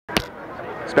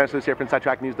Spencer is here from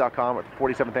InsideTrackNews.com at the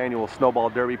 47th Annual Snowball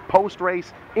Derby.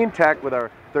 Post-race intact with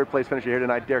our third-place finisher here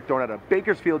tonight, Derek Thorn out of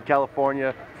Bakersfield,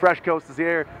 California. Fresh Coast is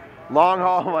here. Long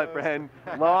haul, my friend.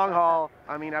 Long haul.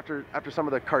 I mean, after some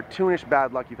of the cartoonish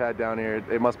bad luck you've had down here,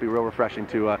 it must be real refreshing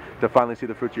to finally see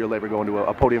the fruits of your labor going to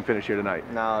a podium finish here tonight.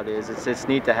 No, it is. It's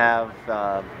neat to have.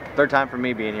 Third time for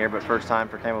me being here, but first time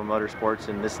for K&N Motorsports.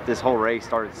 And this whole race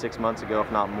started 6 months ago,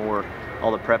 if not more.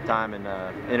 All the prep time and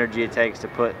energy it takes to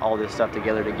put all this stuff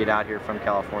together to get out here from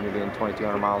California, being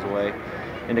 2,200 miles away,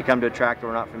 and to come to a track that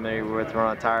we're not familiar with, run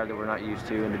on a tire that we're not used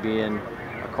to, and to be in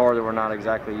a car that we're not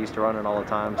exactly used to running all the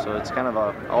time. So it's kind of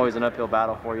always an uphill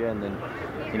battle for you. And then,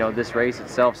 you know, this race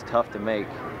itself is tough to make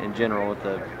in general with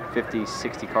the 50,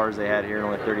 60 cars they had here and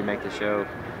only 30 make the show.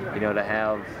 You know, to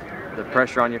have the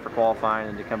pressure on you for qualifying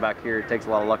and to come back here, it takes a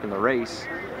lot of luck in the race,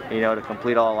 you know, to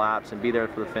complete all laps and be there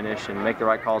for the finish and make the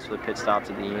right calls for the pit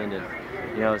stops at the end. And,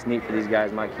 you know, it's neat for these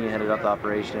guys. Mike Keane headed up the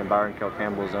operation and Byron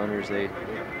Campbell as owners. They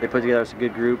put together a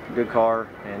good group, good car,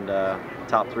 and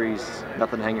top threes,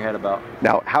 nothing to hang your head about.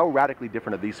 Now, how radically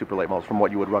different are these super late models from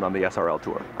what you would run on the SRL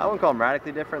Tour? I wouldn't call them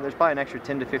radically different. There's probably an extra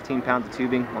 10 to 15 pounds of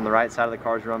tubing on the right side of the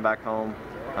cars run back home.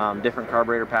 Different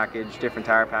carburetor package, different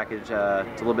tire package. It's a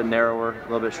little bit narrower, a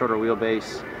little bit shorter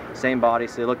wheelbase. Same body,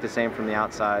 so they look the same from the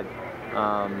outside.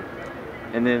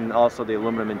 And then also the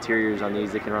aluminum interiors on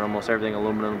these, they can run almost everything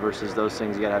aluminum versus those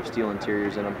things you gotta have steel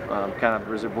interiors in them. Kind of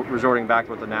resorting back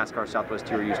to what the NASCAR Southwest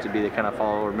Tour used to be. They kind of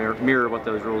follow or mirror what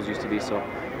those rules used to be. So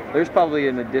there's probably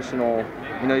an additional,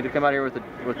 you know, to come out here with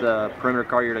a perimeter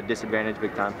car, you're at a disadvantage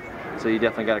big time. So you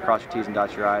definitely got to cross your T's and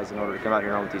dot your I's in order to come out here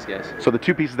and run with these guys. So the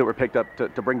two pieces that were picked up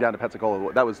to bring down to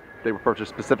Pensacola, they were purchased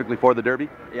specifically for the Derby?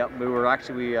 Yep, we were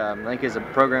actually, I think as a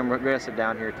program, we're going to sit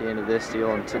down here at the end of this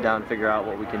deal and sit down and figure out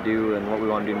what we can do and what we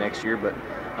want to do next year. But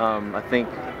I think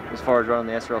as far as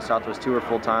running the SRL Southwest Tour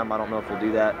full time, I don't know if we'll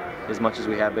do that as much as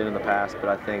we have been in the past, but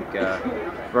I think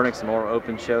running some more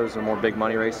open shows and more big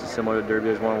money races similar to Derby.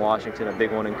 There's one in Washington, a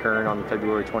big one in Kern on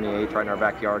February 28th right in our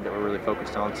backyard that we're really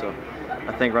focused on. So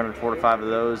I think running 4 to 5 of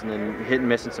those and then hitting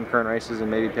missing some Kern races and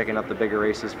maybe picking up the bigger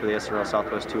races for the SRL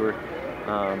Southwest Tour.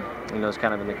 You know, it's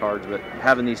kind of in the cards, but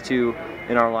having these two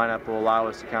in our lineup will allow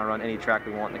us to kind of run any track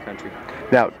we want in the country.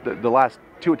 Now, the last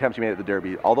 2 attempts you made at the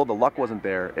Derby, although the luck wasn't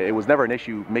there, it was never an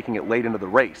issue making it late into the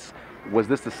race. Was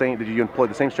this the same? Did you employ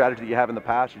the same strategy that you have in the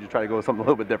past, or did you try to go with something a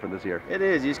little bit different this year? It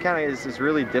is. You just kind of, it's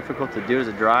really difficult to do as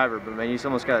a driver, but man, you just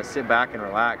almost got to sit back and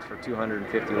relax for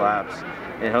 250 laps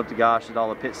and hope to gosh that all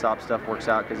the pit stop stuff works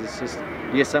out, because it's just,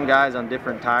 you get some guys on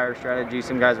different tire strategies,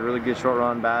 some guys are really good short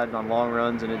run, bad on long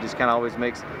runs, and it just kind of always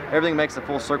everything makes a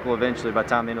full circle eventually by the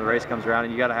time the end of the race comes around,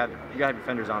 and you got to have your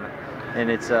fenders on it. And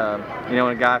it's, you know,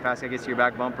 when a guy fast guy gets to your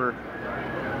back bumper,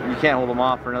 you can't hold him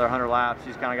off for another 100 laps. You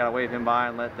just kind of got to wave him by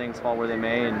and let things fall where they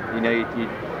may. And you know, you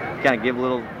kind of give a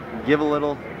little,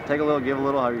 take a little, give a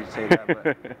little. How do you say that?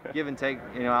 But give and take.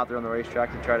 You know, out there on the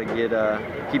racetrack to try to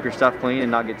get keep your stuff clean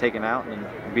and not get taken out and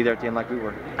be there at the end like we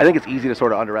were. I think it's easy to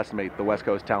sort of underestimate the West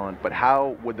Coast talent, but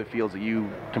how would the fields that you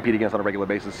compete against on a regular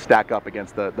basis stack up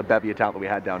against the bevy of talent that we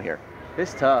had down here?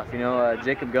 It's tough, you know.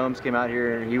 Jacob Gomes came out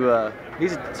here and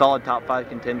he's a solid top 5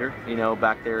 contender, you know,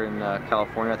 back there in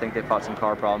California. I think they fought some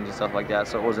car problems and stuff like that,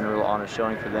 so it wasn't a real honest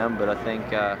showing for them. But I think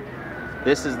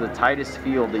this is the tightest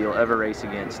field that you'll ever race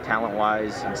against,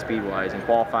 talent-wise and speed-wise. In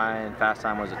qualifying, fast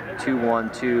time was a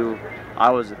 2:12.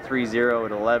 I was a 3:0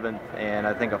 at 11th, and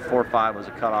I think a 4:5 was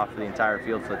a cutoff for the entire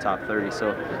field for the top 30.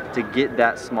 So to get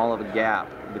that small of a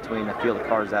gap between a field of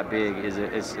cars that big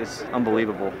is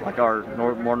unbelievable. Like our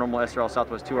more normal SRL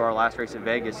Southwest Tour, our last race at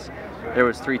Vegas, there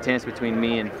was 3/10 between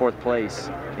me and 4th place,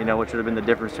 you know, which would have been the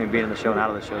difference between being in the show and out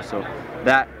of the show. So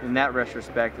that, in that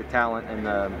retrospect, the talent and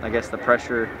I guess the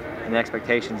pressure and the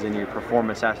expectations in your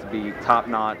performance has to be top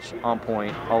notch, on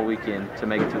point all weekend to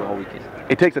make it through the whole weekend.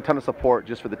 It takes a ton of support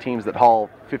just for the teams that haul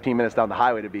 15 minutes down the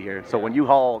highway to be here. So when you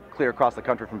haul clear across the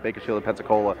country from Bakersfield to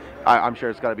Pensacola, I'm sure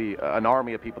it's got to be an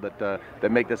army of people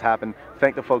that make this happen.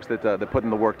 Thank the folks that put in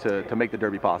the work to make the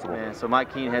Derby possible. Yeah, so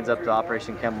Mike Keane heads up to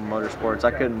Operation K&N Motorsports.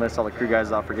 I couldn't list all the crew guys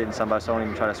without forgetting somebody, so I won't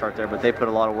even try to start there, but they put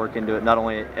a lot of work into it, not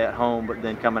only at home, but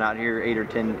then coming out here 8 or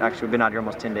 10, actually we've been out here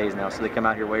almost 10 days now, so they come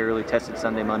out here way early, tested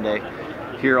Sunday, Monday,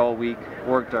 here all week,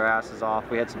 worked our asses off.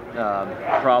 We had some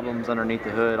problems underneath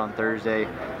the hood on Thursday.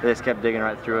 They just kept digging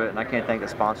right through it, and I can't thank the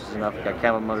sponsors enough. We got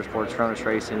K&N Motorsports, Frontis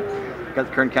Racing, got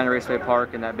the Kern County Raceway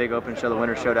Park, and that big open show, the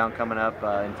Winter Showdown, coming up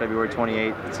in February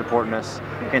 28th, supporting us.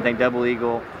 Can't thank Double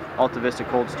Eagle, Alta Vista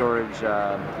Cold Storage,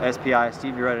 SPI,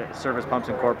 Steve Uretta Service Pumps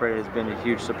Incorporated has been a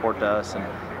huge support to us, and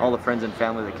all the friends and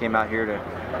family that came out here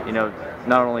to, you know,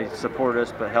 not only support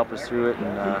us but help us through it,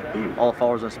 and all the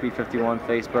followers on Speed 51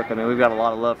 Facebook. I mean, we've got a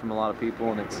lot of love from a lot of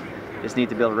people, and it's neat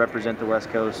to be able to represent the West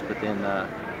Coast, but then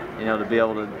you know, to be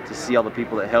able to see all the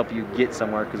people that help you get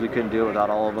somewhere, because we couldn't do it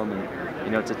without all of them. And you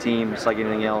know, it's a team just like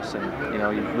anything else, and you know,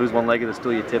 you lose one leg of the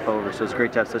stool, you tip over. So it's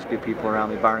great to have such good people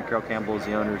around me. Byron Carroll Campbell is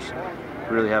the owners.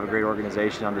 We really have a great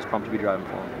organization. I'm just pumped to be driving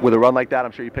for them. With a run like that,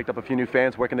 I'm sure you picked up a few new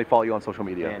fans. Where can they follow you on social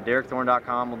media? And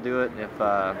DerekThorn.com will do it. If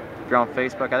you're on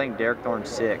Facebook, I think Derek Thorn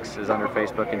 6 is under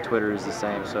Facebook, and Twitter is the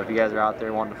same. So if you guys are out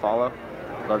there wanting to follow,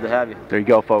 love to have you. There you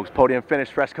go, folks. Podium finish,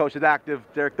 fresh coach is active.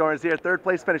 Derek Thorn is here. Third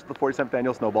place finish at the 47th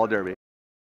Annual Snowball Derby.